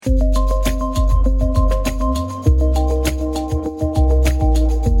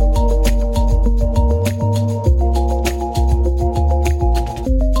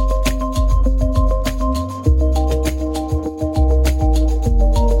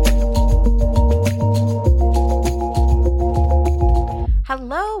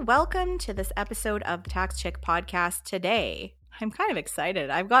welcome to this episode of the Tax Chick podcast today. I'm kind of excited.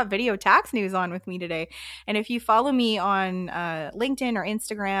 I've got Video Tax News on with me today. And if you follow me on LinkedIn or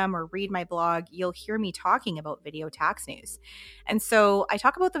Instagram or read my blog, you'll hear me talking about Video Tax News. And so I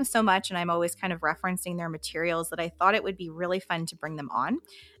talk about them so much, and I'm always kind of referencing their materials, that I thought it would be really fun to bring them on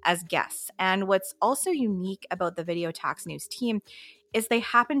as guests. And what's also unique about the Video Tax News team is they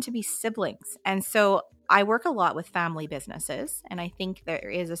happen to be siblings. And so I work a lot with family businesses, and I think there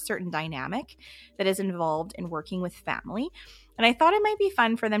is a certain dynamic that is involved in working with family. And I thought it might be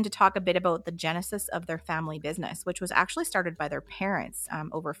fun for them to talk a bit about the genesis of their family business, which was actually started by their parents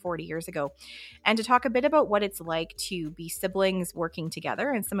over 40 years ago, and to talk a bit about what it's like to be siblings working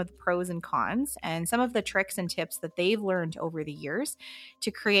together and some of the pros and cons and some of the tricks and tips that they've learned over the years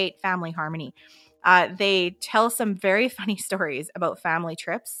to create family harmony. They tell some very funny stories about family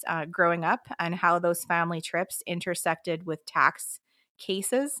trips growing up and how those family trips intersected with tax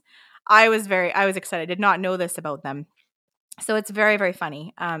cases. I was excited. I did not know this about them. So it's very, very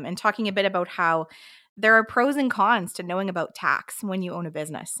funny. And talking a bit about how there are pros and cons to knowing about tax when you own a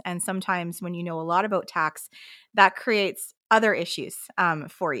business. And sometimes when you know a lot about tax, that creates other issues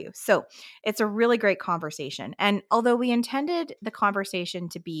for you. So it's a really great conversation. And although we intended the conversation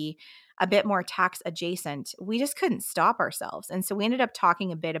to be a bit more tax adjacent, we just couldn't stop ourselves. And so we ended up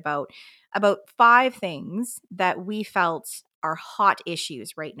talking a bit about 5 things that we felt are hot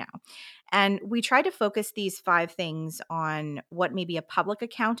issues right now. And we tried to focus these 5 things on what maybe a public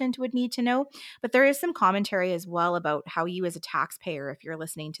accountant would need to know. But there is some commentary as well about how you as a taxpayer, if you're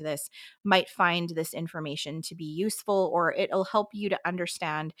listening to this, might find this information to be useful, or it'll help you to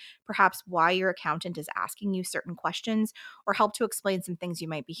understand perhaps why your accountant is asking you certain questions, or help to explain some things you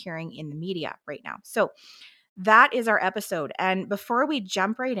might be hearing in the media right now. So that is our episode. And before we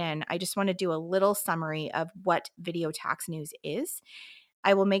jump right in, I just want to do a little summary of what Video Tax News is.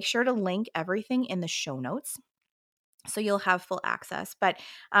 I will make sure to link everything in the show notes so you'll have full access. But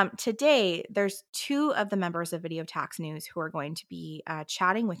today, there's 2 of the members of Video Tax News who are going to be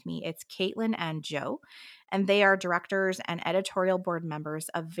chatting with me. It's Caitlin and Joe, and they are directors and editorial board members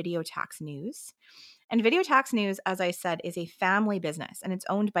of Video Tax News. And Video Tax News, as I said, is a family business, and it's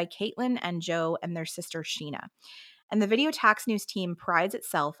owned by Caitlin and Joe and their sister Sheena. And the Video Tax News team prides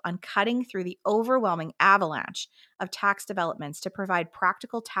itself on cutting through the overwhelming avalanche of tax developments to provide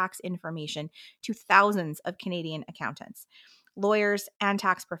practical tax information to thousands of Canadian accountants, lawyers, and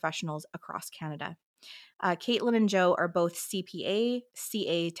tax professionals across Canada. Caitlin and Joe are both CPA,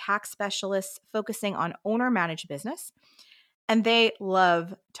 CA tax specialists focusing on owner-managed business, and they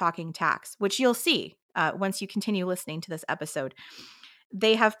love talking tax, which you'll see once you continue listening to this episode.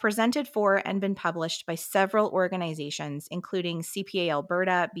 They have presented for and been published by several organizations, including CPA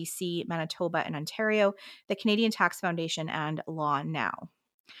Alberta, BC, Manitoba, and Ontario, the Canadian Tax Foundation, and Law Now.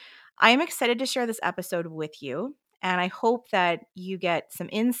 I am excited to share this episode with you, and I hope that you get some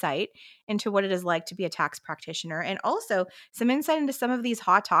insight into what it is like to be a tax practitioner, and also some insight into some of these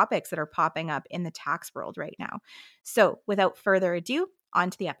hot topics that are popping up in the tax world right now. So without further ado, on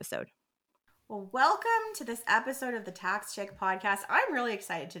to the episode. Well, welcome to this episode of the Tax Chick podcast. I'm really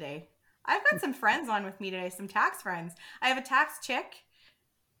excited today. I've got some friends on with me today, some tax friends. I have a tax chick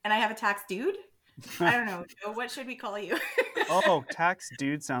and I have a tax dude. I don't know. Joe, what should we call you? Oh, tax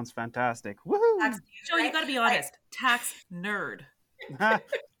dude sounds fantastic. Woohoo! Tax dude, Joe, you got to be honest. Tax nerd.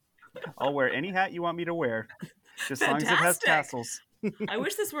 I'll wear any hat you want me to wear, just as long as it has tassels. I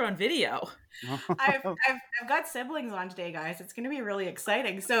wish this were on video. I've got siblings on today, guys. It's going to be really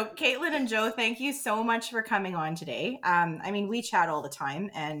exciting. So Caitlin and Joe, thank you so much for coming on today. I mean, we chat all the time,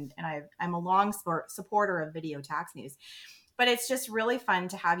 and I'm a long supporter of Video Tax News. But it's just really fun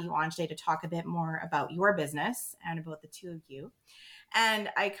to have you on today to talk a bit more about your business and about the 2 of you. And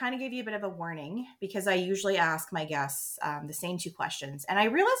I kind of gave you a bit of a warning because I usually ask my guests the same 2 questions. And I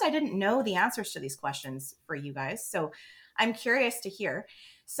realized I didn't know the answers to these questions for you guys. So I'm curious to hear.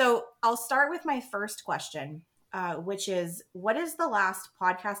 So I'll start with my first question, which is, what is the last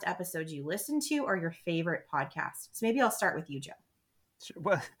podcast episode you listened to, or your favorite podcast? So maybe I'll start with you, Joe. Sure.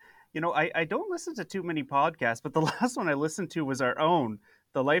 Well, I don't listen to too many podcasts, but the last one I listened to was our own,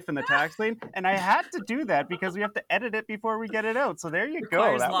 The Life in the Tax Lane. And I had to do that because we have to edit it before we get it out. So there you go.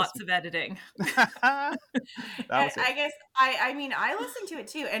 Requires lots of editing. I guess I listen to it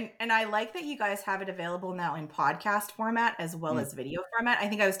too. And I like that you guys have it available now in podcast format as well as video format. I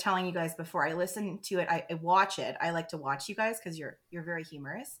think I was telling you guys before, I listen to it. I watch it. I like to watch you guys because you're very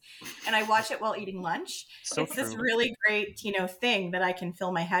humorous. And I watch it while eating lunch. It's this really great, thing that I can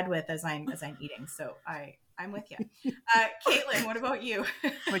fill my head with as I'm eating. So I I'm with you. Caitlin, what about you?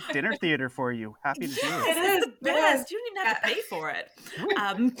 It's like dinner theater for you. Happy to do Yes, it. It is. it's the best. You don't even have to pay for it.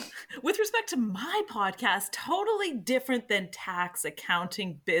 Woo. With respect to my podcast, totally different than tax,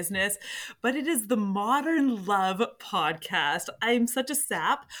 accounting, business, but it is the Modern Love podcast. I'm such a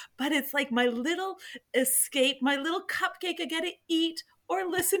sap, but it's like my little escape, my little cupcake I get to eat or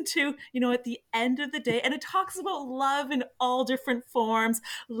listen to, at the end of the day. And it talks about love in all different forms: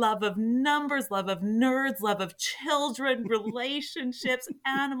 love of numbers, love of nerds, love of children, relationships,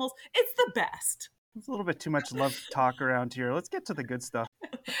 animals. It's the best. There's a little bit too much love talk around here. Let's get to the good stuff.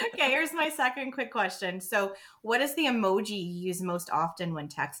 Okay, here's my second quick question. So, what is the emoji you use most often when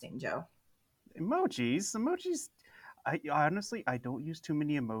texting, Joe? Emojis. I don't use too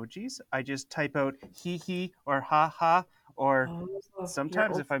many emojis. I just type out he or ha ha, or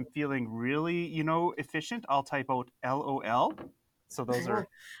sometimes if I'm feeling really, efficient, I'll type out LOL. So those are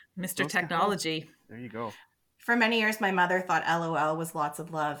Mr. those Technology. there you go. For many years, my mother thought LOL was lots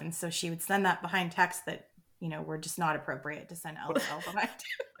of love, and so she would send that behind texts that were just not appropriate to send LOL behind.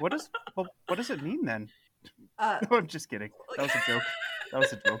 What does it mean then? No, I'm just kidding. That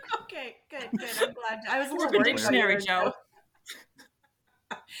was a joke. Okay, good. I'm glad. I was a little Urban worried. Dictionary, Joe.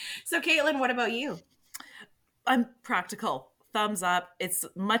 So, Caitlin, what about you? I'm practical. Thumbs up. It's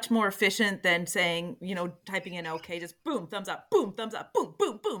much more efficient than saying, typing in okay, just boom, thumbs up, boom,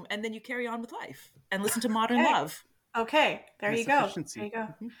 boom, boom. And then you carry on with life and listen to Modern Love. Okay, there you go. Efficiency. There you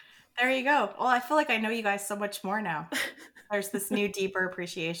go. There you go. Well, I feel like I know you guys so much more now. There's this new, deeper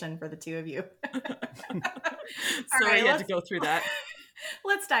appreciation for the two of you. Sorry you had to go through that.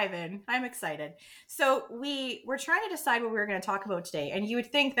 Let's dive in. I'm excited. So we're trying to decide what we were going to talk about today. And you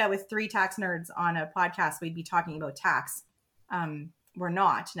would think that with three tax nerds on a podcast, we'd be talking about tax. We're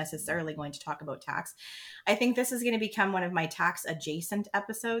not necessarily going to talk about tax. I think this is going to become one of my tax adjacent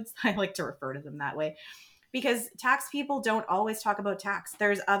episodes. I like to refer to them that way, because tax people don't always talk about tax.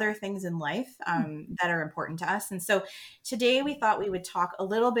 There's other things in life that are important to us. And so today we thought we would talk a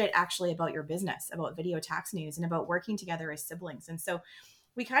little bit actually about your business, about Video Tax News, and about working together as siblings. And so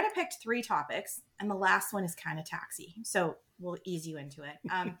we kind of picked three topics, and the last one is kind of taxy. So we'll ease you into it.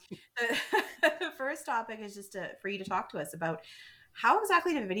 The first topic is just for you to talk to us about how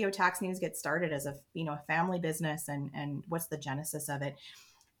exactly did Video Tax News get started as a family business, and what's the genesis of it?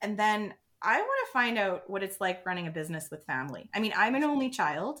 And then I want to find out what it's like running a business with family. I mean, I'm an only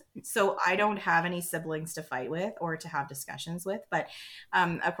child, so I don't have any siblings to fight with or to have discussions with. But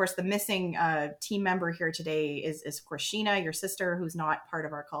of course, the missing team member here today is of course Sheena, your sister, who's not part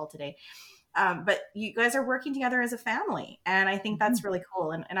of our call today. But you guys are working together as a family, and I think that's really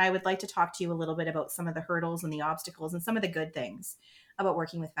cool. And I would like to talk to you a little bit about some of the hurdles and the obstacles and some of the good things about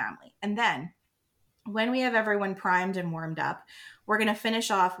working with family. And then when we have everyone primed and warmed up, we're going to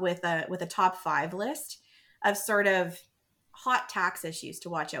finish off with a top 5 list of sort of hot tax issues to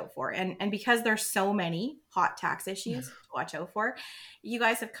watch out for. And because there's so many hot tax issues to watch out for, you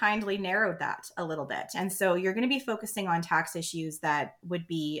guys have kindly narrowed that a little bit. And so you're going to be focusing on tax issues that would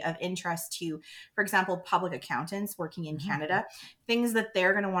be of interest to, for example, public accountants working in Canada, things that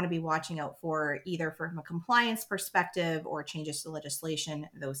they're going to want to be watching out for, either from a compliance perspective or changes to legislation,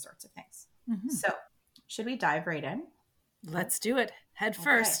 those sorts of things. So should we dive right in? Let's do it. Head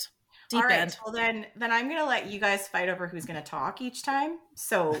first. All right. End. Well, then I'm going to let you guys fight over who's going to talk each time.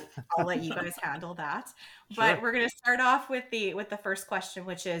 So I'll let you guys handle that. But Sure. we're going to start off with the first question,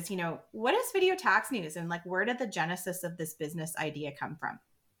 which is, what is Video Tax News, and where did the genesis of this business idea come from?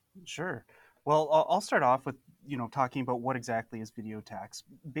 Sure. Well, I'll start off with, talking about what exactly is video tax.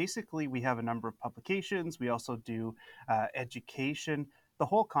 Basically, we have a number of publications. We also do education. The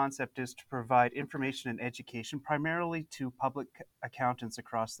whole concept is to provide information and education primarily to public accountants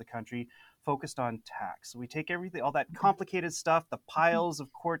across the country focused on tax. So we take all that complicated stuff, the piles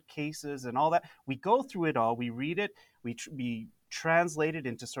of court cases and all that. We go through it all. We read it. We translate it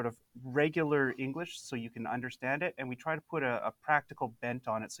into sort of regular English so you can understand it. And we try to put a practical bent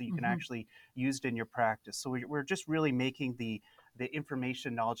on it so you can actually use it in your practice. So we're just really making the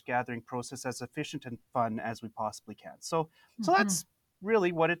information knowledge gathering process as efficient and fun as we possibly can. So that's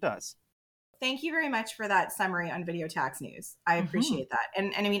really what it does. Thank you very much for that summary on Video Tax News. I appreciate that.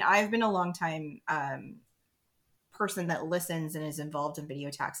 And I mean, I've been a long time person that listens and is involved in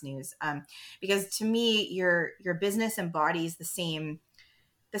Video Tax News, because to me, your business embodies the same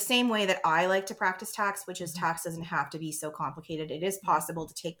way that I like to practice tax, which is tax doesn't have to be so complicated. It is possible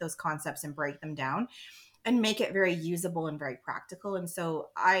to take those concepts and break them down and make it very usable and very practical. And so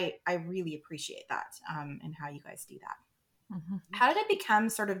I really appreciate that, and how you guys do that. How did it become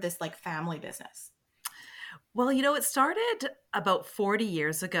sort of this family business? Well, it started about 40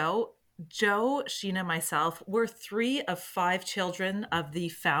 years ago. Joe, Sheena, myself, we're 3 of 5 children of the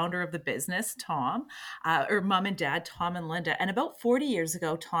founder of the business, Tom, or mom and dad, Tom and Linda. And about 40 years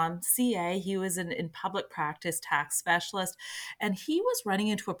ago, Tom, CA, he was in public practice tax specialist, and he was running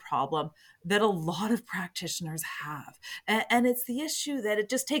into a problem that a lot of practitioners have. And it's the issue that it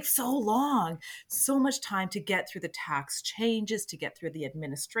just takes so long, so much time to get through the tax changes, to get through the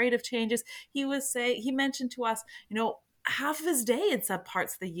administrative changes. He mentioned to us, half of his day in some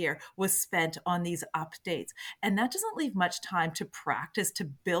parts of the year was spent on these updates. And that doesn't leave much time to practice, to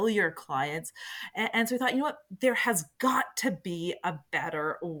bill your clients. And so I thought, what? There has got to be a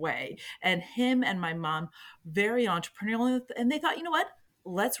better way. And him and my mom, very entrepreneurial. And they thought, what?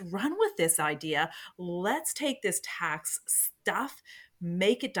 Let's run with this idea. Let's take this tax stuff,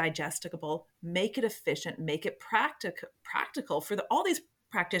 make it digestible, make it efficient, make it practical for all these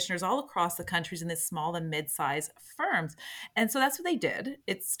practitioners all across the countries in this small and mid-sized firms. And so that's what they did.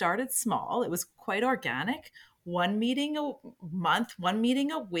 It started small. It was quite organic. 1 meeting a month, 1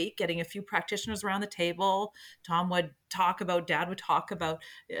 meeting a week, getting a few practitioners around the table. Tom would talk about, Dad would talk about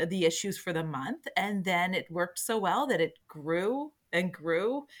the issues for the month. And then it worked so well that it grew and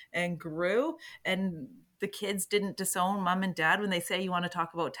grew and grew. And the kids didn't disown mom and dad when they say, you want to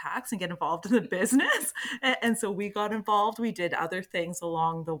talk about tax and get involved in the business. And so we got involved. We did other things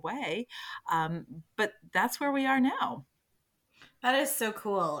along the way. But that's where we are now. That is so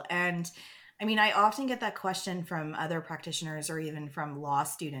cool. And I mean, I often get that question from other practitioners or even from law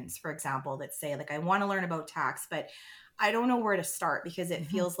students, for example, that say, I want to learn about tax, but I don't know where to start because it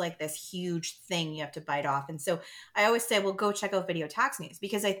feels like this huge thing you have to bite off. And so I always say, well, go check out Video Tax News,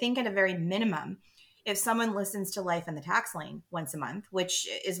 because I think at a very minimum, if someone listens to Life in the Tax Lane once a month, which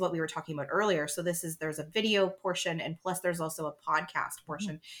is what we were talking about earlier. So there's a video portion, and plus there's also a podcast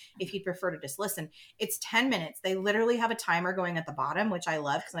portion. If you'd prefer to just listen, it's 10 minutes. They literally have a timer going at the bottom, which I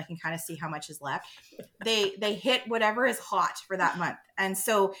love because I can kind of see how much is left. They hit whatever is hot for that month. And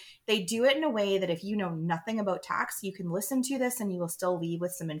so they do it in a way that if you know nothing about tax, you can listen to this and you will still leave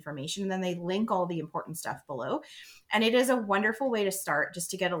with some information. And then they link all the important stuff below. And it is a wonderful way to start,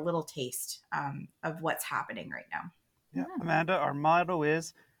 just to get a little taste of what's happening right now. Yeah, Amanda, our motto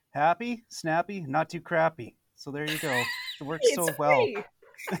is happy, snappy, not too crappy. So there you go. It works so well.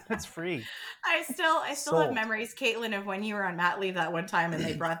 It's free. I still have memories, Caitlin, of when you were on mat leave that one time and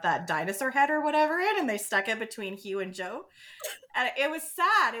they brought that dinosaur head or whatever in and they stuck it between Hugh and Joe. And it was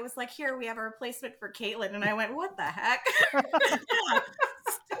sad. It was like, here, we have a replacement for Caitlin. And I went, what the heck?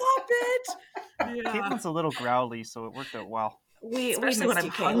 Stop it. Yeah. Caitlin's a little growly, so it worked out well. We missed when I'm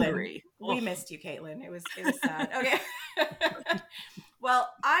you, hungry. Caitlin. We missed you, Caitlin. It was sad. Okay. Well,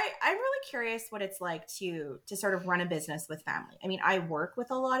 I'm really curious what it's like to sort of run a business with family. I mean, I work with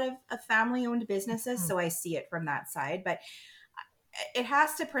a lot of family-owned businesses, so I see it from that side, but it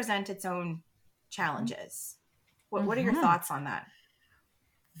has to present its own challenges. What are your thoughts on that?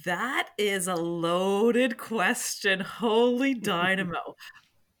 That is a loaded question. Holy dynamo.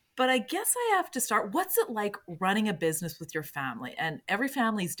 But I guess I have to start. What's it like running a business with your family? And every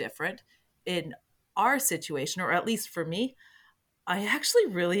family is different. In our situation, or at least for me, I actually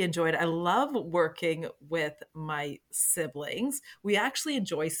really enjoyed it. I love working with my siblings. We actually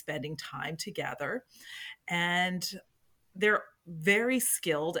enjoy spending time together. And they're very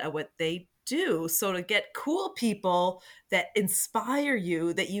skilled at what they do. So to get cool people that inspire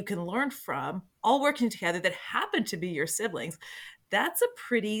you, that you can learn from, all working together that happen to be your siblings, that's a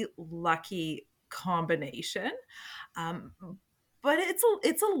pretty lucky combination. But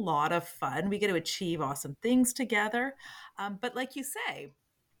it's a lot of fun. We get to achieve awesome things together. But like you say,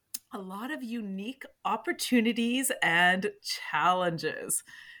 a lot of unique opportunities and challenges.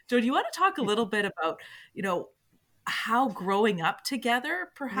 Joe, do you want to talk a little bit about, how growing up together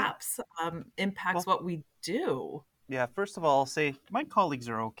perhaps impacts what we do? Yeah, first of all, I'll say my colleagues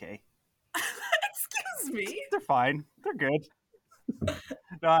are okay. Excuse me? They're fine. They're good.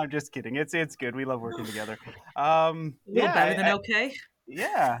 No, I'm just kidding. It's good. We love working together. Better than okay.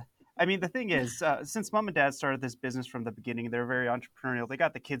 Yeah. I mean, the thing is, since mom and dad started this business from the beginning, they're very entrepreneurial. They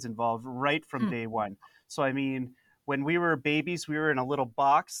got the kids involved right from day one. So, I mean, when we were babies, we were in a little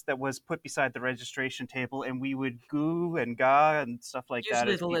box that was put beside the registration table, and we would goo and ga and stuff like that.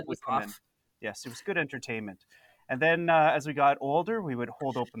 Usually the lid was off. Yes, it was good entertainment. And then as we got older, we would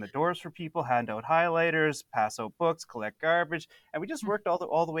hold open the doors for people, hand out highlighters, pass out books, collect garbage. And we just worked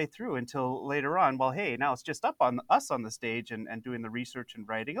all the way through until later on. Well, hey, now it's just up on us on the stage and doing the research and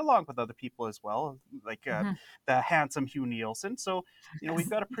writing, along with other people as well, like the handsome Hugh Nielsen. So, we've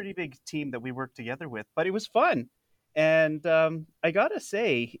got a pretty big team that we work together with. But it was fun. And I got to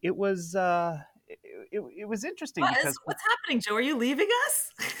say, it was interesting. What's happening, Joe? Are you leaving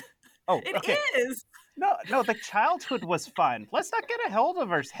us? Oh, It okay. is. No, the childhood was fun. Let's not get ahead of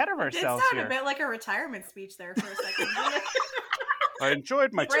It did ourselves sound a here. bit like a retirement speech there for a second. I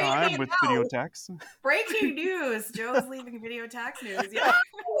enjoyed my time with video tax. Breaking news. Joe's leaving video tax news. Yeah.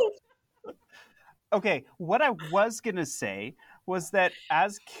 Okay, what I was going to say was that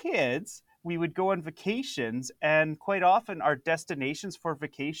as kids, we would go on vacations, and quite often our destinations for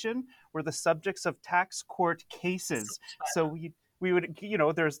vacation were the subjects of tax court cases. So we would,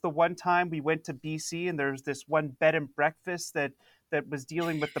 there's the one time we went to BC, and there's this one bed and breakfast that was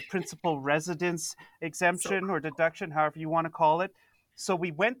dealing with the principal residence exemption or deduction, however you want to call it. So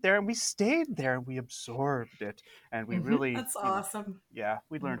we went there and we stayed there and we absorbed it, and we really That's awesome.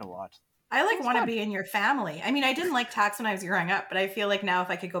 we learned a lot. I want to be in your family. I mean, I didn't like tax when I was growing up, but I feel like now if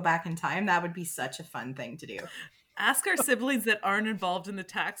I could go back in time, that would be such a fun thing to do. Ask our siblings that aren't involved in the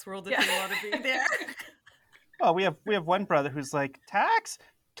tax world if they want to be there. Well, we have one brother who's like, tax?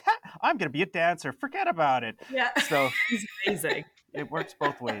 I'm going to be a dancer. Forget about it. Yeah. So He's amazing. it works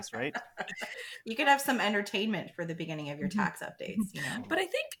both ways, right? You could have some entertainment for the beginning of your tax updates, But I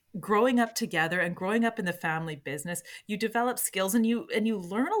think growing up together and growing up in the family business, you develop skills and you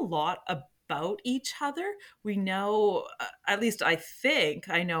learn a lot about each other. We know, at least I think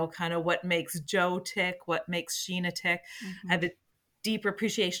I know kind of what makes Joe tick, what makes Sheena tick, have a deeper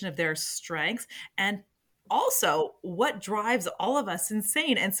appreciation of their strengths, and also what drives all of us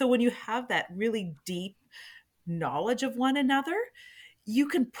insane. And so when you have that really deep knowledge of one another, you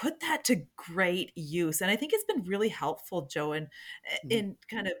can put that to great use. And I think it's been really helpful, Joe, in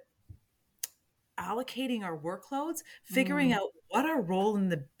kind of allocating our workloads, figuring out what our role in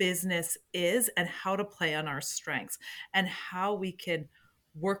the business is and how to play on our strengths and how we can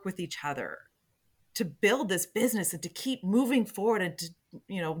work with each other to build this business and to keep moving forward and to,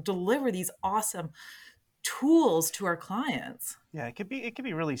 deliver these awesome tools to our clients. Yeah, it could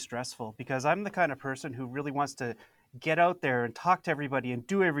be really stressful because I'm the kind of person who really wants to get out there and talk to everybody and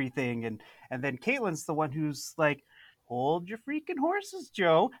do everything, and then Caitlin's the one who's like, hold your freaking horses,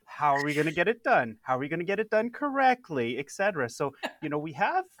 Joe. How are we going to get it done? How are we going to get it done correctly, etc. So, we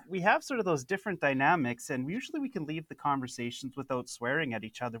have sort of those different dynamics, and usually we can leave the conversations without swearing at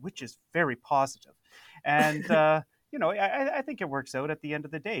each other, which is very positive. And I think it works out at the end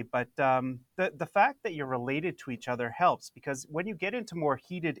of the day. But the fact that you're related to each other helps, because when you get into more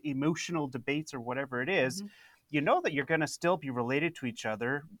heated emotional debates or whatever it is, you know that you're going to still be related to each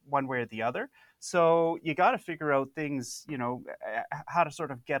other one way or the other. So you got to figure out things, how to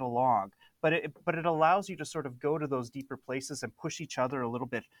sort of get along. But it allows you to sort of go to those deeper places and push each other a little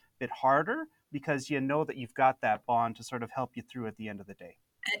bit harder, because you know that you've got that bond to sort of help you through at the end of the day.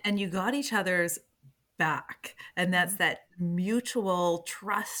 And you got each other's back, and that's that mutual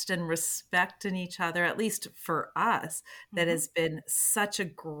trust and respect in each other, at least for us, that has been such a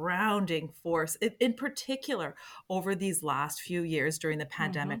grounding force, in particular over these last few years during the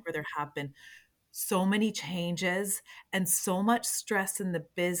pandemic, where there have been so many changes and so much stress in the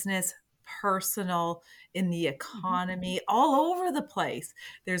business, personal, in the economy, all over the place.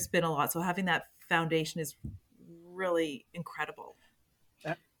 There's been a lot. So having that foundation is really incredible.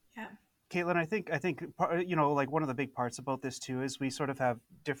 Yeah. Caitlin, I think like one of the big parts about this too is we sort of have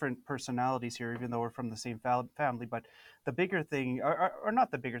different personalities here, even though we're from the same family. But the bigger thing, or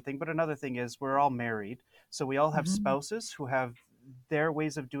not the bigger thing, but another thing is we're all married, so we all have spouses who have their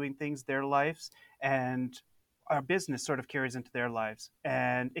ways of doing things, their lives, and our business sort of carries into their lives,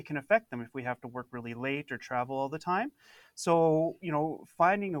 and it can affect them if we have to work really late or travel all the time. So,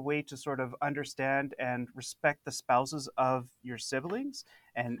 finding a way to sort of understand and respect the spouses of your siblings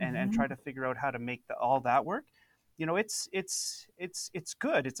and try to figure out how to make all that work, it's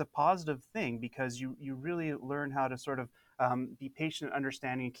good. It's a positive thing, because you really learn how to sort of be patient,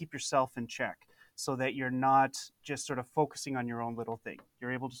 understanding, and keep yourself in check, so that you're not just sort of focusing on your own little thing.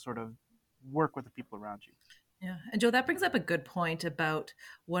 You're able to sort of work with the people around you. Yeah. And Joe, that brings up a good point about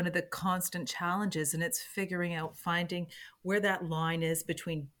one of the constant challenges, and it's figuring out, finding where that line is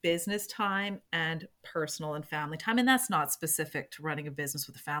between business time and personal and family time. And that's not specific to running a business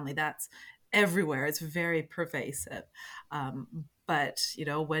with a family. That's everywhere. It's very pervasive. But,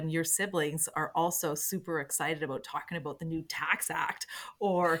 when your siblings are also super excited about talking about the new tax act,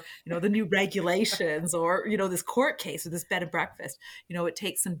 or, the new regulations, or, this court case or this bed and breakfast, it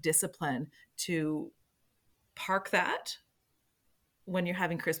takes some discipline to park that when you're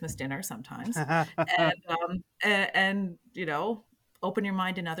having Christmas dinner sometimes, and open your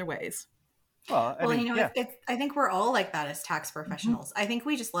mind in other ways. Well, I think we're all like that as tax professionals. I think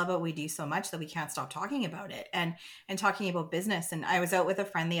we just love what we do so much that we can't stop talking about it and talking about business. And I was out with a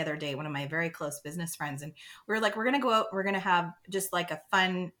friend the other day, one of my very close business friends, and we were like, we're going to go out, we're going to have just like a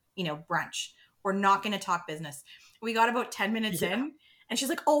fun brunch. We're not going to talk business. We got about 10 minutes in and she's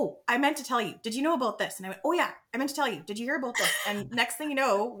like, oh, I meant to tell you. Did you know about this? And I went, oh yeah, I meant to tell you. Did you hear about this? And next thing you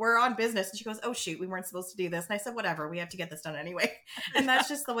know, we're on business. And she goes, oh shoot, we weren't supposed to do this. And I said, whatever, we have to get this done anyway. And that's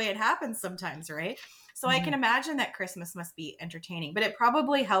just the way it happens sometimes, right? So I can imagine that Christmas must be entertaining, but it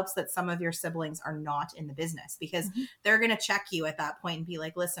probably helps that some of your siblings are not in the business because they're going to check you at that point and be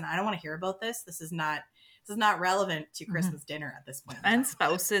like, listen, I don't want to hear about this. This is not relevant to Christmas dinner at this point. And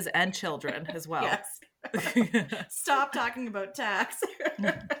spouses and children as well. Yes. Stop talking about tax.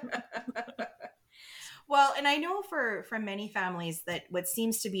 Well, and I know for many families that what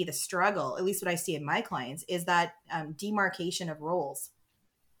seems to be the struggle, at least what I see in my clients, is that demarcation of roles.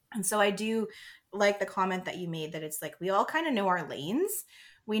 And so I do like the comment that you made that it's like we all kind of know our lanes.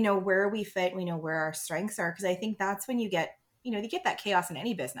 We know where we fit. We know where our strengths are. Because I think that's when you get that chaos in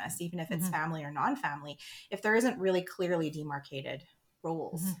any business, even if it's family or non-family, if there isn't really clearly demarcated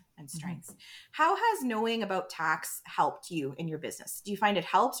roles and strengths. How has knowing about tax helped you in your business? Do you find it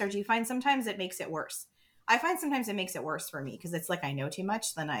helps or do you find sometimes it makes it worse? I find sometimes it makes it worse for me because it's like I know too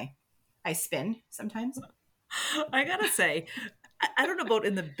much, then I spin sometimes. I gotta say, I don't know about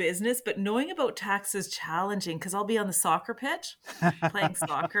in the business, but knowing about tax is challenging because I'll be on the soccer pitch playing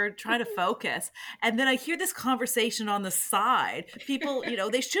soccer, trying to focus. And then I hear this conversation on the side. People,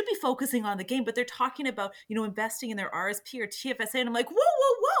 they should be focusing on the game, but they're talking about, investing in their RSP or TFSA. And I'm like,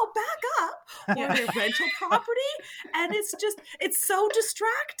 whoa, back up. Or their rental property. And it's so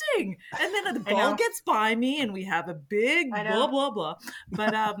distracting. And then the ball gets by me and we have a big blah, blah, blah.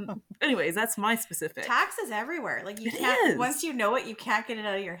 But anyways, that's my specific. Tax is everywhere. Like you can't, once you know it, you can't get it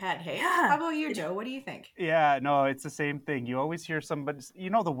out of your head. Hey, how about you, Joe? What do you think? Yeah, no, it's the same thing. You always hear somebody,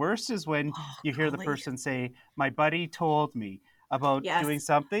 the worst is when you hear the person say, my buddy told me about doing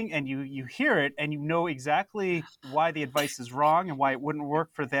something, and you hear it and you know exactly why the advice is wrong and why it wouldn't work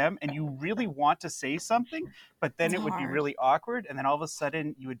for them. And you really want to say something, but then it would be really awkward. And then all of a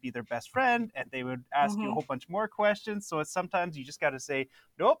sudden you would be their best friend and they would ask you a whole bunch more questions. So it's sometimes you just got to say,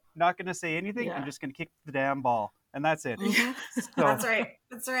 nope, not going to say anything. Yeah. I'm just going to kick the damn ball. And that's it. So, That's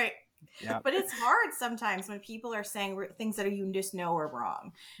right. Yeah. But it's hard sometimes when people are saying things that you just know are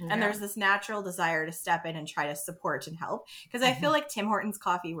wrong. Yeah. And there's this natural desire to step in and try to support and help. Because I feel like Tim Hortons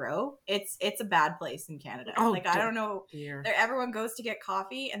Coffee Row, it's a bad place in Canada. I don't know. Everyone goes to get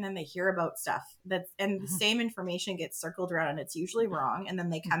coffee and then they hear about stuff and the same information gets circled around and it's usually wrong. And then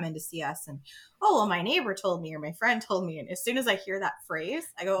they come in to see us and, my neighbor told me or my friend told me. And as soon as I hear that phrase,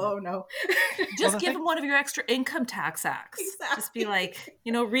 I go, oh no. Just give them one of your extra income tax acts. Exactly. Just be like,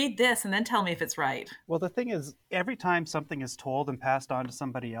 read this and then tell me if it's right. Well, the thing is, every time something is told and passed on to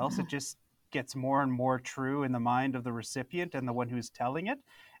somebody else, it just gets more and more true in the mind of the recipient and the one who's telling it.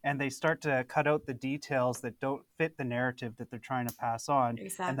 And they start to cut out the details that don't fit the narrative that they're trying to pass on.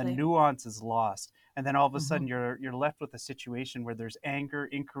 Exactly. And the nuance is lost. And then all of a sudden you're left with a situation where there's anger,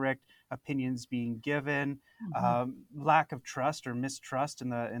 incorrect opinions being given, lack of trust or mistrust in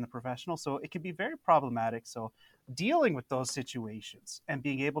the professional. So it can be very problematic. So dealing with those situations and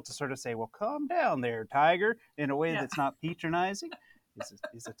being able to sort of say, well, calm down there, Tiger, in a way that's not patronizing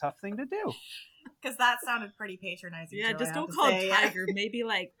is a tough thing to do. Because that sounded pretty patronizing. Yeah, just don't call it Tiger. Maybe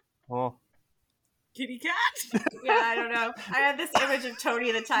like kitty cat. Yeah, I don't know. I had this image of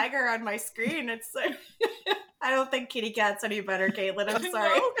Tony the Tiger on my screen. It's like, I don't think kitty cat's any better, Caitlin. I'm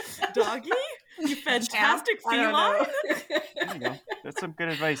sorry. No. Doggy? You fantastic feline. There you go. That's some good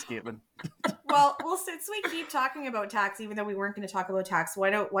advice, Caitlin. Well, since we keep talking about tax, even though we weren't going to talk about tax, why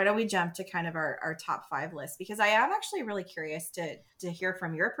don't we jump to kind of our top 5 list? Because I am actually really curious to hear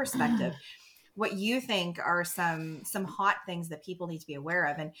from your perspective what you think are some hot things that people need to be aware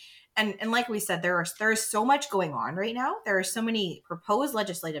of. And like we said, there's so much going on right now. There are so many proposed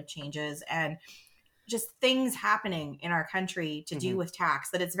legislative changes and just things happening in our country to do with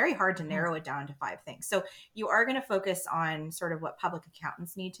tax that it's very hard to narrow it down to 5 things. So you are going to focus on sort of what public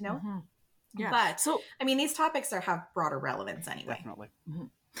accountants need to know. Yeah. But these topics have broader relevance anyway. Definitely.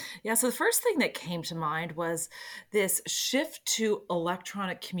 Yeah, so the first thing that came to mind was this shift to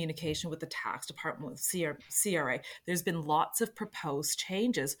electronic communication with the tax department with CRA. There's been lots of proposed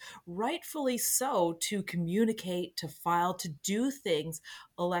changes, rightfully so, to communicate, to file, to do things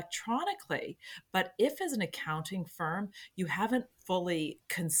electronically. But if as an accounting firm, you haven't fully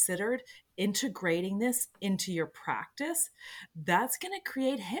considered integrating this into your practice, that's going to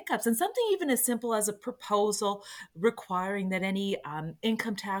create hiccups. And something even as simple as a proposal requiring that any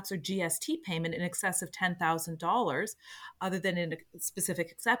income tax or GST payment in excess of $10,000, other than in a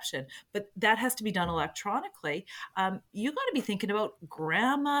specific exception, but that has to be done electronically. You got to be thinking about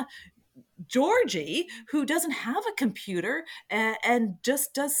grandma Georgie, who doesn't have a computer and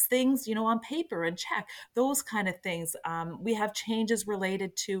just does things, on paper and check those kind of things. We have changes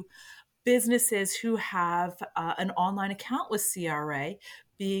related to businesses who have an online account with CRA,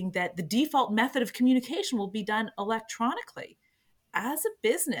 being that the default method of communication will be done electronically. As a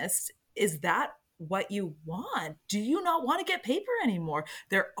business, is that what you want? Do you not want to get paper anymore?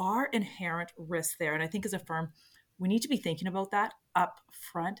 There are inherent risks there. And I think as a firm, we need to be thinking about that up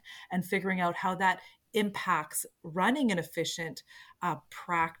front and figuring out how that impacts running an efficient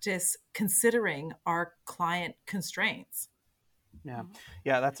practice, considering our client constraints. Yeah,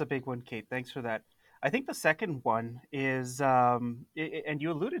 that's a big one, Kate. Thanks for that. I think the second one is, and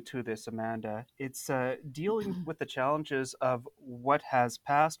you alluded to this, Amanda, it's dealing with the challenges of what has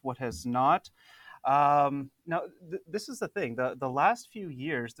passed, what has not. Now, this is the thing. The last few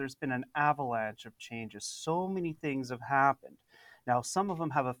years, there's been an avalanche of changes. So many things have happened. Now, some of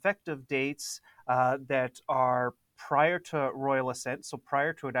them have effective dates that are prior to royal assent, so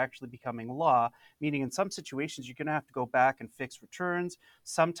prior to it actually becoming law, meaning in some situations you're going to have to go back and fix returns.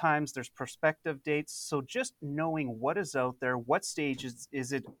 Sometimes there's prospective dates. So just knowing what is out there, what stage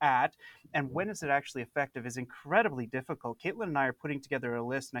is it at, and when is it actually effective is incredibly difficult. Caitlin and I are putting together a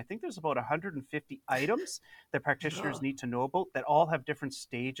list, and I think there's about 150 items that practitioners need to know about that all have different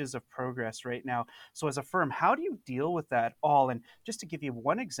stages of progress right now. So as a firm, how do you deal with that all? And just to give you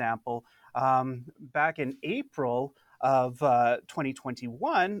one example, back in April of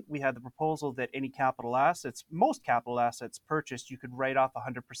 2021, we had the proposal that any capital assets, most capital assets purchased, you could write off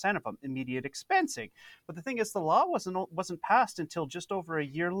 100% of them, immediate expensing. But the thing is, the law wasn't passed until just over a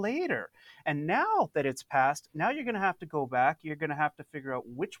year later. And now that it's passed, now you're going to have to go back. You're going to have to figure out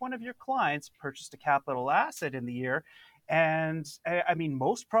which one of your clients purchased a capital asset in the year. And I mean,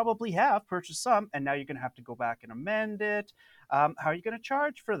 most probably have purchased some, and now you're going to have to go back and amend it. How are you going to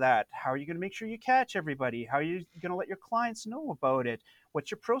charge for that? How are you going to make sure you catch everybody? How are you going to let your clients know about it? What's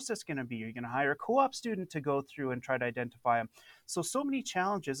your process going to be? Are you going to hire a co-op student to go through and try to identify them? So many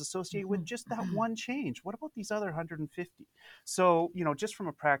challenges associated with just that one change. What about these other 150? So, just from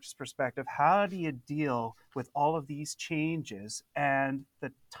a practice perspective, how do you deal with all of these changes and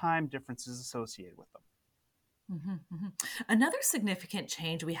the time differences associated with them? Another significant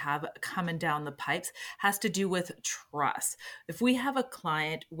change we have coming down the pipes has to do with trust. If we have a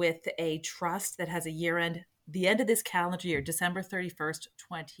client with a trust that has a year end, the end of this calendar year, December 31st,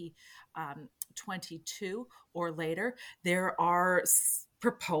 2022 or later, there are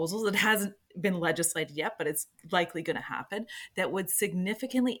proposals that hasn't been legislated yet, but it's likely going to happen, that would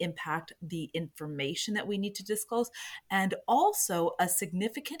significantly impact the information that we need to disclose, and also a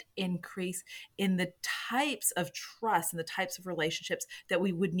significant increase in the types of trust and the types of relationships that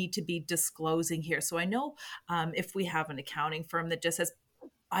we would need to be disclosing here. So I know if we have an accounting firm that just says,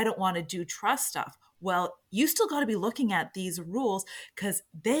 I don't want to do trust stuff. Well, you still got to be looking at these rules because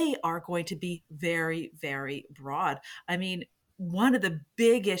they are going to be very, very broad. I mean, one of the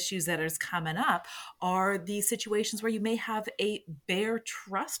big issues that is coming up are these situations where you may have a bare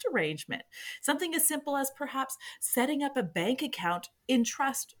trust arrangement. Something as simple as perhaps setting up a bank account in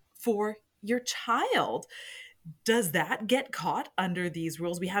trust for your child. Does that get caught under these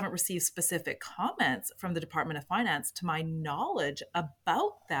rules? We haven't received specific comments from the Department of Finance, to my knowledge,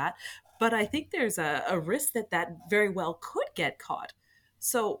 about that. But I think there's a risk that very well could get caught.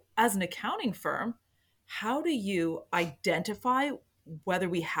 So as an accounting firm, how do you identify whether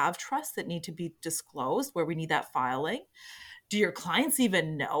we have trusts that need to be disclosed, where we need that filing? Do your clients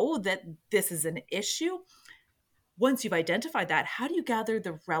even know that this is an issue? Once you've identified that, how do you gather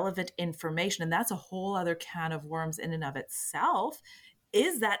the relevant information? And that's a whole other can of worms in and of itself.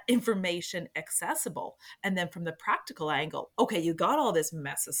 Is that information accessible? And then from the practical angle, okay, you got all this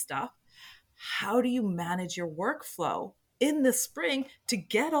mess of stuff. How do you manage your workflow in the spring to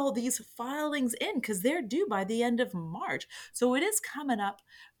get all these filings in? Because they're due by the end of March. So it is coming up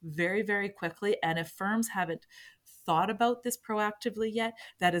very, very quickly. And if firms haven't thought about this proactively yet,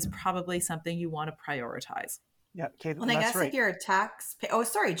 that is probably something you want to prioritize. Yeah, Kate, well, I guess right. If you're a taxpayer,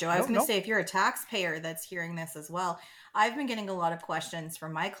 sorry, Joe, I was going to say, if you're a taxpayer that's hearing this as well, I've been getting a lot of questions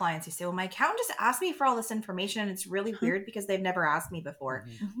from my clients who say, well, my accountant just asked me for all this information, and it's really weird because they've never asked me before.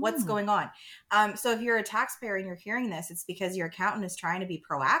 What's going on? So if you're a taxpayer and you're hearing this, it's because your accountant is trying to be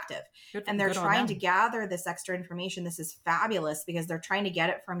proactive and they're trying to gather this extra information. This is fabulous because they're trying to get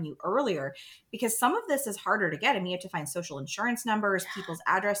it from you earlier, because some of this is harder to get. I mean, you have to find social insurance numbers, people's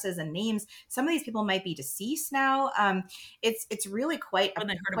addresses and names. Some of these people might be deceased now. It's really quite when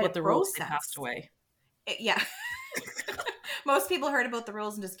they heard about the rules, they passed away. Yeah. Most people heard about the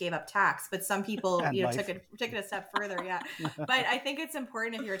rules and just gave up tax, but some people, And life. took it a step further. Yeah. But I think it's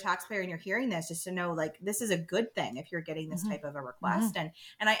important if you're a taxpayer and you're hearing this, just to know, like, this is a good thing if you're getting this type of a request. And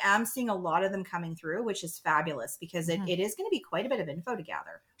I am seeing a lot of them coming through, which is fabulous, because it is going to be quite a bit of info to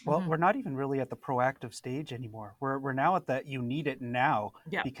gather. Well, we're not even really at the proactive stage anymore. We're now at that you need it now,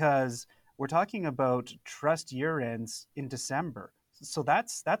 Yeah. because we're talking about trust year ends in December. So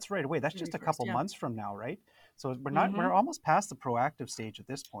that's right away. That's just a couple months from now, right? So we're almost past the proactive stage at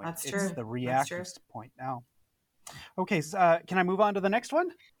this point. That's It's true. the reactive point now. Okay, so, can I move on to the next one?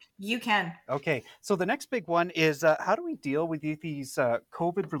 You can. Okay, so the next big one is how do we deal with these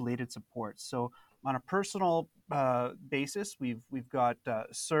COVID-related supports? So on a personal basis, we've got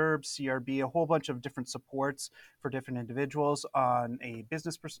CERB, CRB, a whole bunch of different supports for different individuals. On a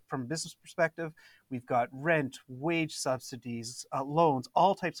from a business perspective, we've got rent, wage subsidies, loans,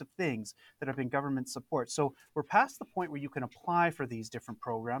 all types of things that have been government support. So we're past the point where you can apply for these different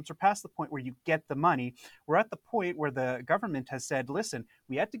programs. We're past the point where you get the money. We're at the point where the government has said, listen,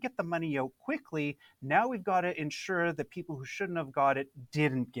 we had to get the money out quickly. Now we've got to ensure that people who shouldn't have got it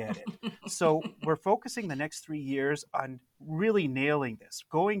didn't get it. So we're focusing the next 3 years on really nailing this,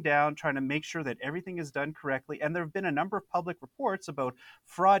 going down, trying to make sure that everything is done correctly. And there have been a number of public reports about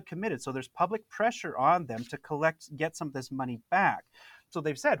fraud committed. So there's public pressure on them to get some of this money back. So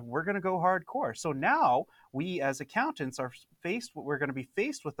they've said, we're going to go hardcore. So now we as accountants we're going to be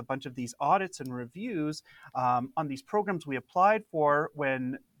faced with a bunch of these audits and reviews on these programs we applied for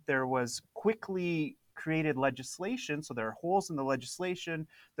when there was quickly created legislation. So there are holes in the legislation.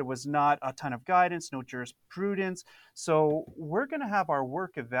 There was not a ton of guidance, no jurisprudence. So we're going to have our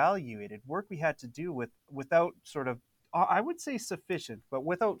work evaluated, work we had to do without sort of, I would say sufficient, but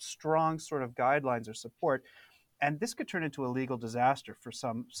without strong sort of guidelines or support. And this could turn into a legal disaster for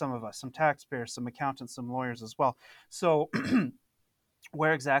some of us, some taxpayers, some accountants, some lawyers as well. So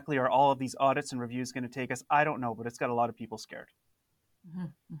where exactly are all of these audits and reviews going to take us? I don't know, but it's got a lot of people scared.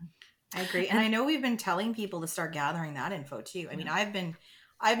 I agree. And I know we've been telling people to start gathering that info too. I mean, I've been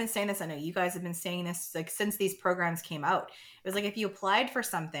saying this. I know you guys have been saying this, like, since these programs came out. It was like, if you applied for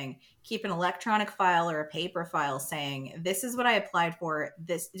something, keep an electronic file or a paper file saying, this is what I applied for.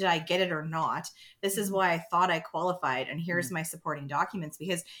 This, did I get it or not? This is why I thought I qualified. And here's my supporting documents,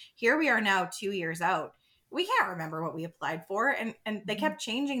 because here we are now 2 years out. We can't remember what we applied for. And they kept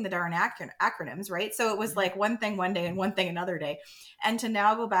changing the darn acronyms, right? So it was like one thing one day and one thing another day. And to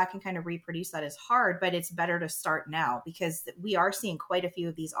now go back and kind of reproduce that is hard, but it's better to start now, because we are seeing quite a few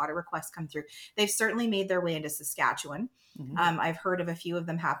of these audit requests come through. They've certainly made their way into Saskatchewan. I've heard of a few of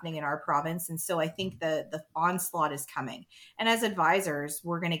them happening in our province. And so I think the onslaught is coming. And as advisors,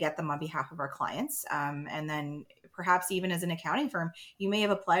 we're going to get them on behalf of our clients. And then perhaps even as an accounting firm, you may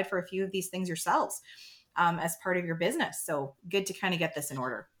have applied for a few of these things yourselves as part of your business. So good to kind of get this in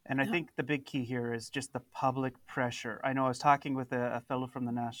order. And I think the big key here is just the public pressure. I know I was talking with a fellow from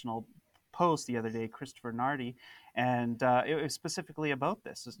the National Post the other day, Christopher Nardi, and it was specifically about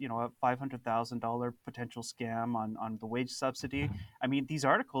this, a $500,000 potential scam on the wage subsidy. I mean, these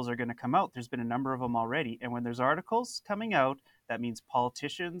articles are going to come out. There's been a number of them already. And when there's articles coming out, that means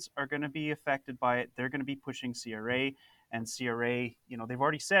politicians are going to be affected by it. They're going to be pushing CRA. And CRA, they've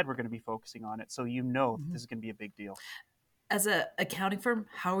already said we're going to be focusing on it. So this is going to be a big deal. As an accounting firm,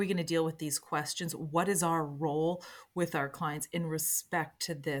 how are we going to deal with these questions? What is our role with our clients in respect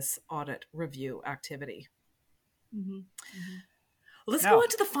to this audit review activity? Let's go on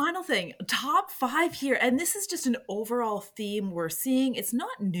to the final thing. Top 5 here. And this is just an overall theme we're seeing. It's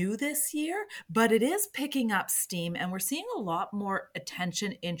not new this year, but it is picking up steam. And we're seeing a lot more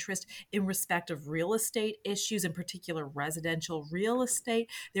attention, interest in respect of real estate issues, in particular residential real estate.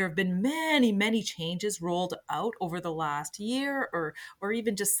 There have been many, many changes rolled out over the last year or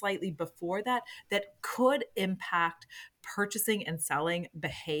even just slightly before that could impact purchasing and selling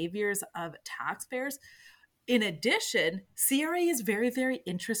behaviors of taxpayers. In addition, CRA is very, very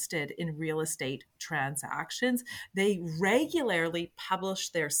interested in real estate transactions. They regularly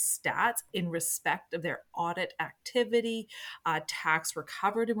publish their stats in respect of their audit activity, tax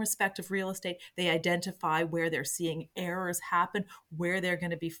recovered in respect of real estate. They identify where they're seeing errors happen, where they're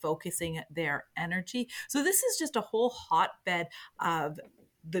going to be focusing their energy. So this is just a whole hotbed of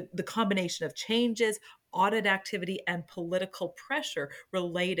the combination of changes, audit activity, and political pressure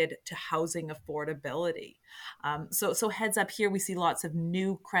related to housing affordability. So heads up here, we see lots of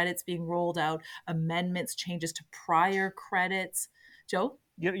new credits being rolled out, amendments, changes to prior credits. Joe?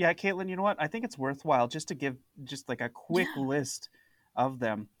 Yeah, Caitlin, you know what? I think it's worthwhile just to give just like a quick list of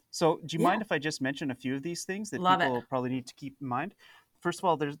them. So do you mind if I just mention a few of these things that people probably need to keep in mind? first of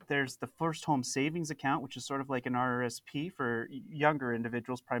all, there's the first home savings account, which is sort of like an RRSP for younger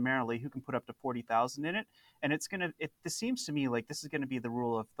individuals primarily, who can put up to 40,000 in it. And this seems to me like this is going to be the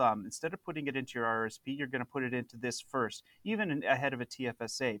rule of thumb. Instead of putting it into your RRSP, you're going to put it into this first, even ahead of a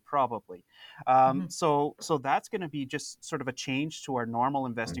TFSA, probably. So that's going to be just sort of a change to our normal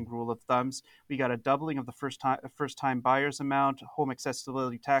investing rule of thumbs. We got a doubling of the first time buyer's amount, home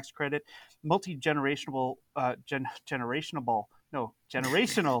accessibility tax credit, generational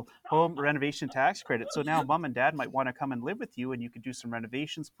home renovation tax credit. So now mom and dad might want to come and live with you, and you could do some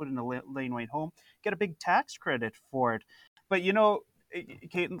renovations, put in a laneway home, get a big tax credit for it. But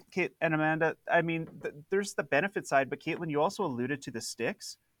Kate and Amanda, I mean, there's the benefit side, but Caitlin, you also alluded to the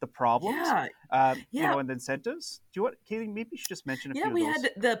sticks, the problems, and the incentives. Do you want, Caitlin, maybe you should just mention a few of those. Yeah, we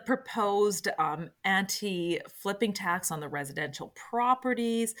had the proposed anti-flipping tax on the residential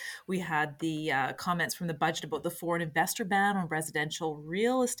properties. We had the comments from the budget about the foreign investor ban on residential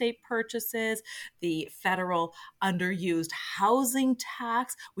real estate purchases, the federal underused housing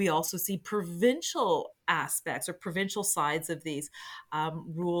tax. We also see provincial aspects or provincial sides of these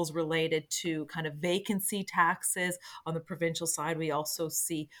rules related to kind of vacancy taxes. On the provincial side, we also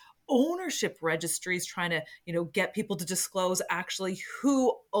see ownership registries trying to, get people to disclose actually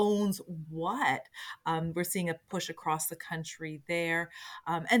who owns what. We're seeing a push across the country there.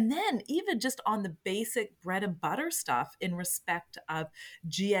 And then even just on the basic bread and butter stuff in respect of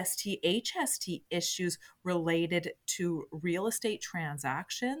GST, HST issues related to real estate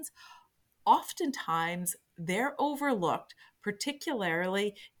transactions, oftentimes they're overlooked,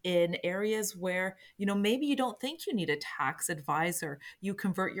 particularly in areas where, maybe you don't think you need a tax advisor. You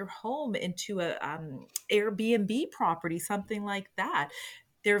convert your home into a Airbnb property, something like that.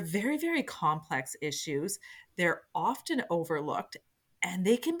 They're very, very complex issues. They're often overlooked, and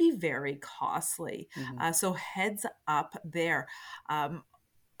they can be very costly. So heads up there.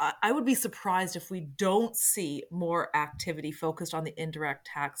 I would be surprised if we don't see more activity focused on the indirect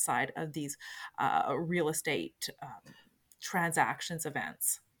tax side of these real estate transactions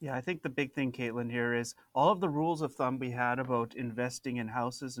events. Yeah, I think the big thing, Caitlin, here is all of the rules of thumb we had about investing in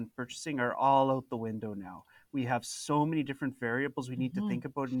houses and purchasing are all out the window now. We have so many different variables we need to think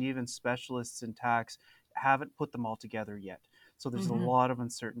about, and even specialists in tax haven't put them all together yet. So there's a lot of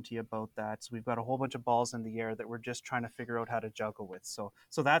uncertainty about that. So we've got a whole bunch of balls in the air that we're just trying to figure out how to juggle with. So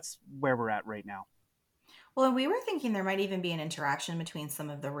that's where we're at right now. Well, and we were thinking there might even be an interaction between some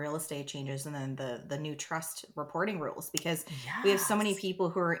of the real estate changes and then the new trust reporting rules, because we have so many people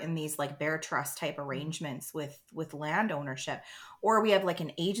who are in these like bare trust type arrangements with land ownership, or we have like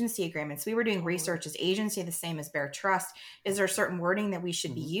an agency agreement. So we were doing research. Is agency the same as bare trust? Is there certain wording that we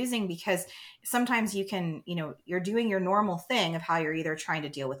should be using? Because sometimes you can, you're doing your normal thing of how you're either trying to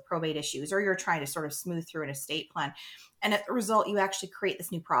deal with probate issues or you're trying to sort of smooth through an estate plan. And as a result, you actually create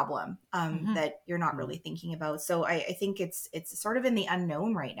this new problem that you're not really thinking about. So I think it's sort of in the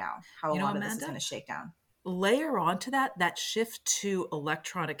unknown right now how a lot of this is going to shake down. Layer onto that shift to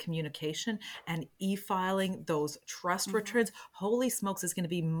electronic communication and e-filing those trust returns. Holy smokes, is going to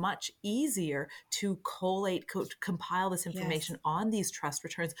be much easier to compile this information on these trust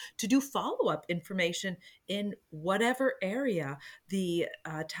returns, to do follow-up information in whatever area the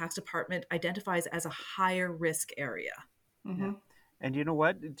tax department identifies as a higher risk area. Yeah. And you know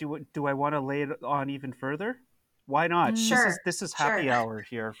what? Do I want to lay it on even further? Why not? Sure. This is happy hour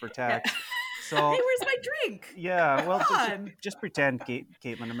here for tax. So, hey, where's my drink? Yeah, well, just pretend,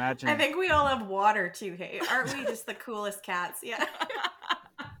 Caitlin. Imagine. I think we all have water too. Hey, aren't we just the coolest cats? Yeah.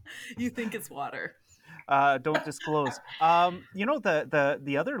 You think it's water? Don't disclose.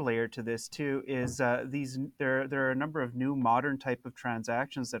 The other layer to this too is there are a number of new modern type of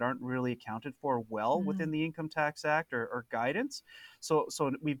transactions that aren't really accounted for well within the Income Tax Act or guidance. So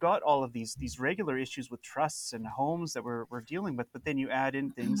we've got all of these regular issues with trusts and homes that we're dealing with, but then you add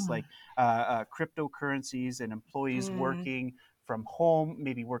in things like cryptocurrencies and employees working from home,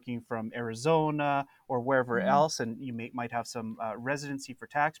 maybe working from Arizona or wherever else, and you might have some residency for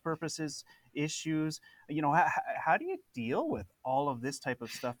tax purposes issues. How do you deal with all of this type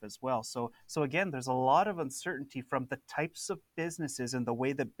of stuff as well? So again, there's a lot of uncertainty from the types of businesses and the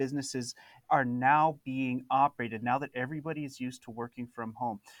way that businesses are now being operated now that everybody is used to working from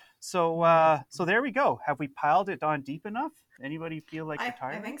home. So there we go. Have we piled it on deep enough? Anybody feel like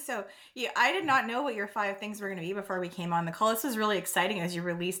retiring? I think so. Yeah, I did not know what your 5 things were going to be before we came on the call. This was really exciting as you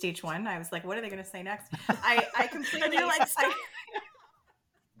released each one. I was like, what are they going to say next? I completely. And you're like, stop.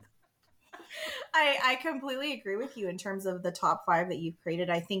 I completely agree with you in terms of the top 5 that you've created.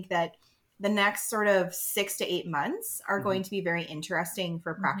 I think that the next sort of 6 to 8 months are going to be very interesting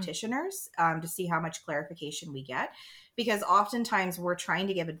for practitioners to see how much clarification we get. Because oftentimes we're trying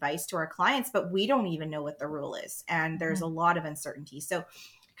to give advice to our clients, but we don't even know what the rule is. And there's a lot of uncertainty. So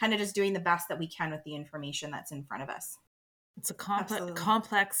kind of just doing the best that we can with the information that's in front of us. It's a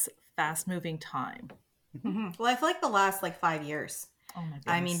complex, fast-moving time. Well, I feel like the last 5 years. Oh my goodness.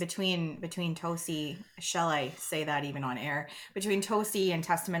 I mean, between TOSI, shall I say that even on air, between TOSI and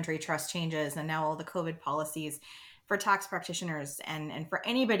testamentary trust changes and now all the COVID policies for tax practitioners and for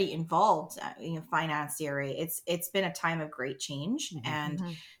anybody involved, finance, CRA, it's been a time of great change. And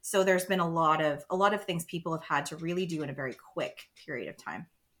so there's been a lot of things people have had to really do in a very quick period of time.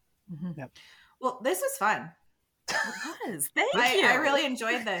 Yep. Well, this was fun. It was. Thank you. I really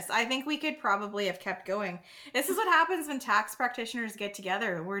enjoyed this. I think we could probably have kept going. This is what happens when tax practitioners get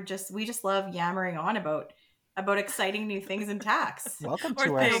together. We just love yammering on about exciting new things in tax. Welcome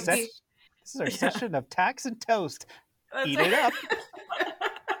to our session. This is our session of Tax and Toast. Eat it up.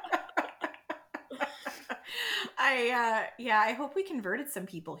 I hope we converted some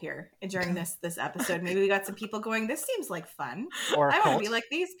people here during this episode. Maybe we got some people going, this seems like fun. Or I want to be like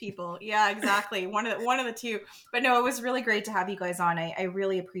these people. Yeah, exactly. One of the two. But no, it was really great to have you guys on. I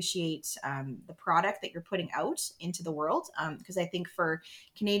really appreciate the product that you're putting out into the world, because I think for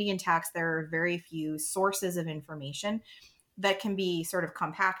Canadian tax, there are very few sources of information that can be sort of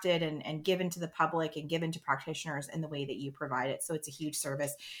compacted and given to the public and given to practitioners in the way that you provide it. So it's a huge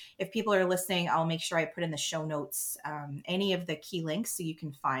service. If people are listening, I'll make sure I put in the show notes any of the key links so you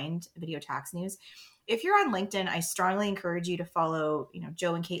can find Video Tax News. If you're on LinkedIn, I strongly encourage you to follow,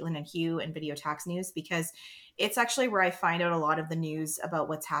 Joe and Caitlin and Hugh and Video Tax News, because it's actually where I find out a lot of the news about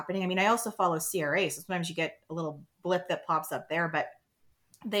what's happening. I mean, I also follow CRA, so sometimes you get a little blip that pops up there, but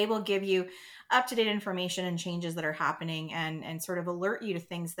they will give you up-to-date information and changes that are happening and sort of alert you to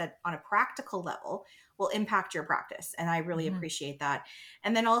things that on a practical level will impact your practice. And I really appreciate that.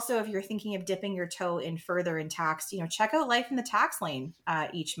 And then also, if you're thinking of dipping your toe in further in tax, check out Life in the Tax Lane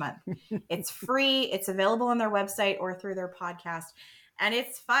each month. It's free. It's available on their website or through their podcast. And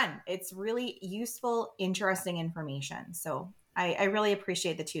it's fun. It's really useful, interesting information. So I really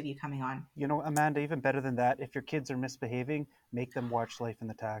appreciate the two of you coming on. Amanda, even better than that, if your kids are misbehaving, make them watch Life in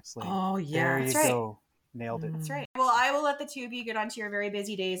the Tax Lane. Oh, yeah. There you go. Nailed it. That's right. Well, I will let the two of you get onto your very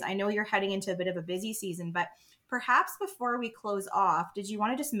busy days. I know you're heading into a bit of a busy season, but perhaps before we close off, did you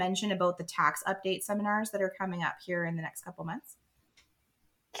want to just mention about the tax update seminars that are coming up here in the next couple months?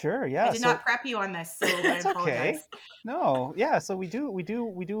 Sure. Yeah. I did not prep you on this, so I apologize. Okay. No. Yeah. So we do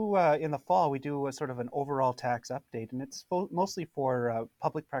in the fall, we do a sort of an overall tax update, and it's mostly for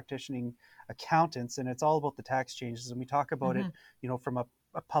public practicing accountants, and it's all about the tax changes. And we talk about it, from a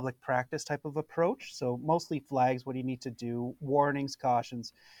public practice type of approach. So mostly flags, what do you need to do, warnings,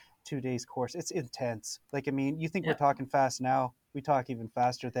 cautions, 2 days course. It's intense. You think we're talking fast now, we talk even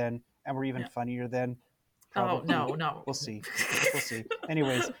faster then, and we're even funnier then. Probably. Oh, no. We'll see.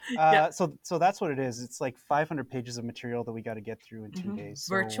 Anyways, so that's what it is. It's like 500 pages of material that we got to get through in 2 days.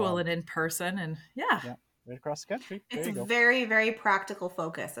 So, virtual and in person, and right across the country. There you go. Very, very practical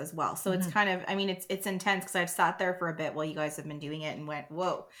focus as well. So it's kind of, it's intense because I've sat there for a bit while you guys have been doing it and went,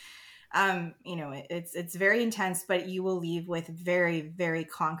 whoa. It's very intense, but you will leave with very, very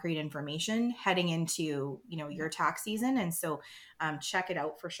concrete information heading into, your tax season. And so check it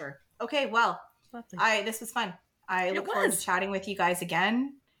out for sure. Okay, well, this was fun. I look forward to chatting with you guys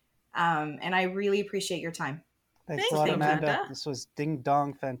again. And I really appreciate your time. Thanks a lot, Amanda. This was ding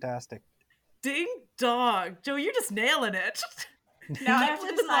dong fantastic. Ding dong. Joe, you're just nailing it. Now I have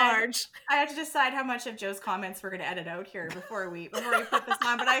to decide how much of Joe's comments we're going to edit out here before we put this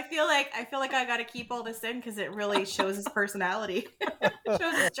on. But I feel like I got to keep all this in because it really shows his personality,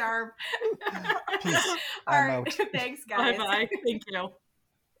 shows his charm. Peace. All right, thanks, guys. Bye. Thank you.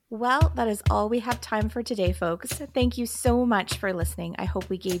 Well, that is all we have time for today, folks. Thank you so much for listening. I hope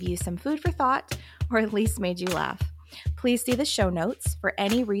we gave you some food for thought, or at least made you laugh. Please see the show notes for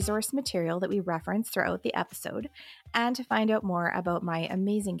any resource material that we reference throughout the episode and to find out more about my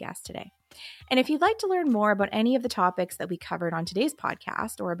amazing guest today. And if you'd like to learn more about any of the topics that we covered on today's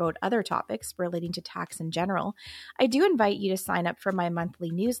podcast or about other topics relating to tax in general, I do invite you to sign up for my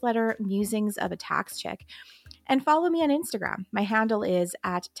monthly newsletter, Musings of a Tax Chick, and follow me on Instagram. My handle is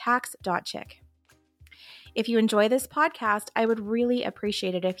 @tax.chick. If you enjoy this podcast, I would really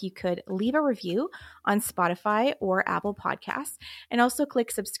appreciate it if you could leave a review on Spotify or Apple Podcasts, and also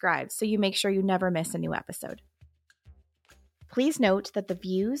click subscribe so you make sure you never miss a new episode. Please note that the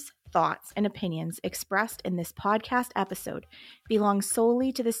views, thoughts, and opinions expressed in this podcast episode belong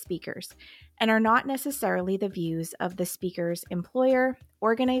solely to the speakers and are not necessarily the views of the speaker's employer,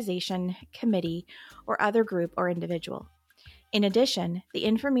 organization, committee, or other group or individual. In addition, the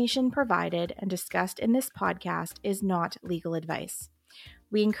information provided and discussed in this podcast is not legal advice.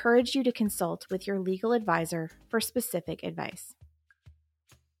 We encourage you to consult with your legal advisor for specific advice.